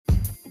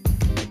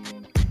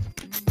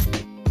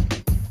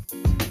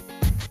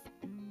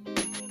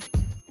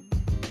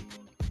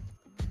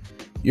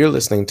You're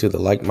listening to the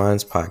Like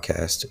Minds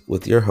podcast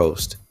with your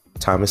host,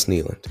 Thomas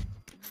Nealand.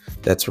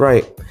 That's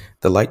right,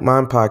 the Like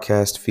Mind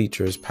podcast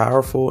features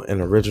powerful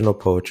and original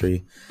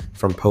poetry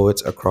from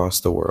poets across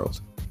the world.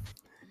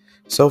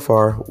 So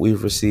far,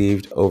 we've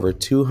received over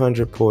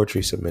 200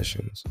 poetry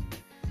submissions,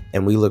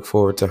 and we look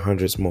forward to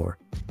hundreds more.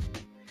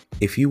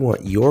 If you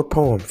want your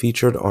poem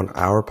featured on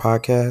our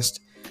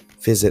podcast,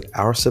 visit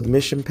our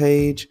submission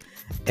page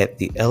at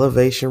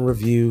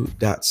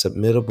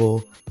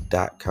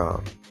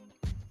theelevationreview.submittable.com.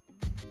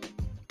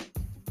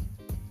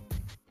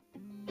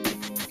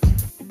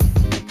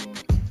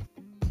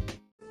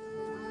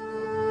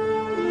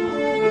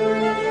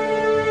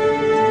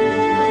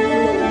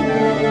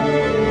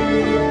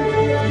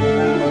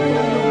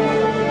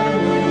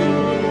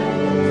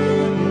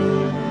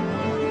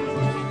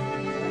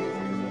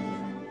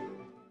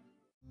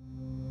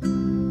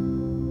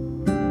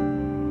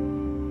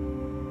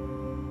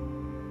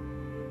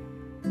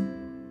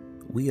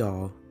 We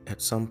all,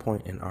 at some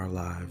point in our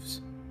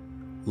lives,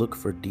 look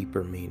for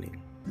deeper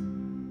meaning.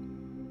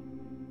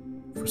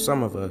 For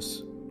some of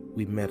us,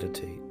 we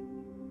meditate.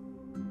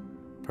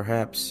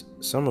 Perhaps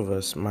some of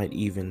us might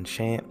even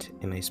chant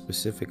in a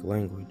specific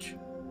language.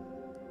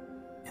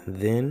 And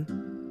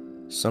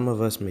then, some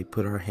of us may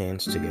put our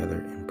hands together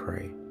and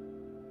pray.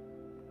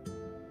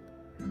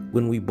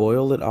 When we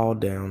boil it all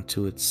down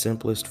to its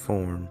simplest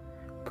form,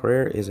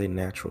 prayer is a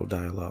natural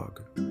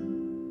dialogue,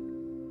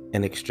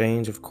 an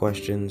exchange of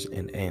questions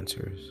and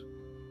answers.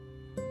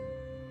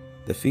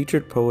 The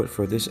featured poet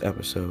for this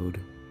episode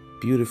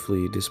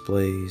beautifully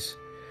displays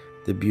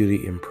the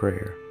beauty in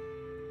prayer,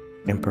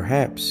 and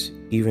perhaps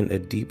even a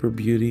deeper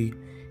beauty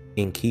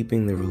in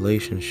keeping the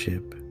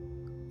relationship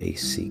a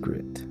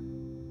secret.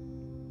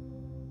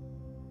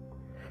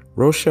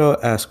 Rochelle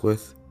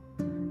Asquith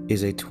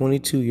is a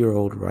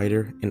 22-year-old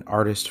writer and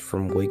artist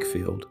from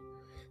Wakefield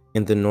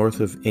in the north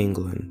of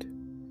England.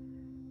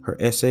 Her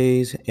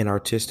essays and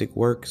artistic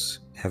works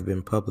have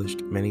been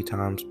published many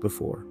times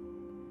before,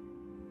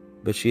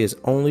 but she has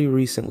only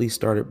recently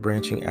started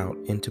branching out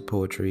into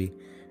poetry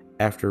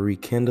after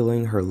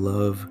rekindling her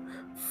love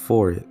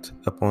for it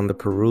upon the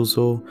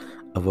perusal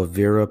of a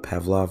Vera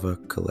Pavlova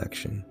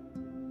collection.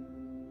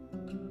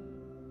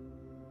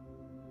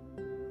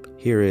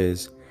 Here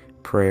is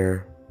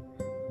Prayer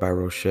by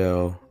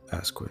Rochelle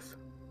Asquith.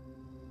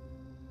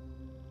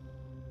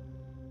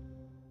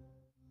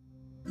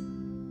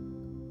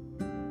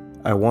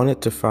 I wanted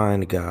to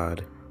find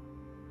God.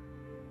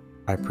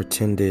 I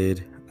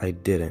pretended I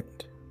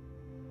didn't.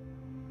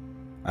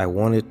 I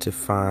wanted to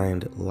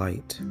find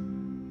light,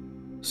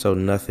 so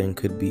nothing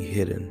could be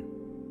hidden.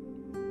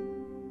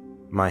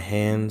 My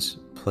hands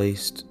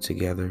placed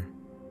together,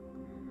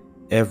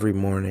 every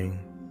morning,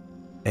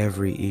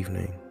 every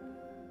evening.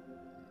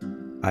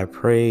 I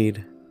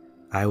prayed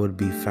I would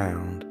be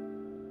found,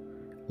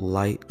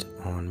 light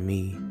on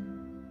me,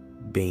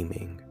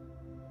 beaming.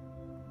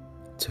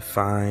 To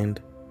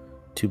find,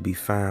 to be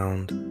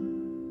found,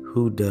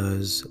 who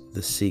does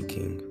the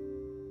seeking?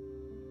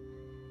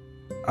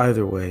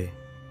 Either way,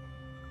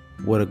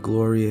 what a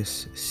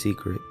glorious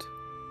secret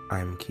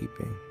I'm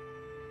keeping.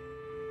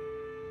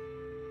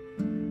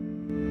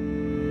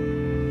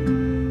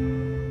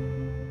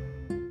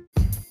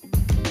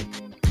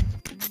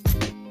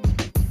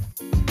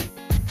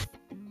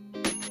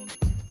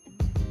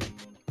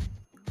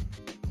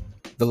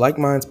 The Like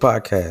Minds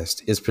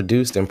podcast is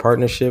produced in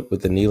partnership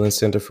with the Nealand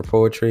Center for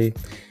Poetry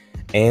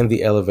and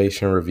the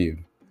Elevation Review.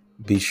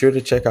 Be sure to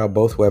check out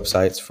both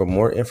websites for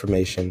more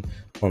information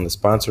on the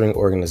sponsoring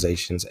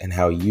organizations and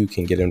how you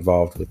can get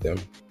involved with them.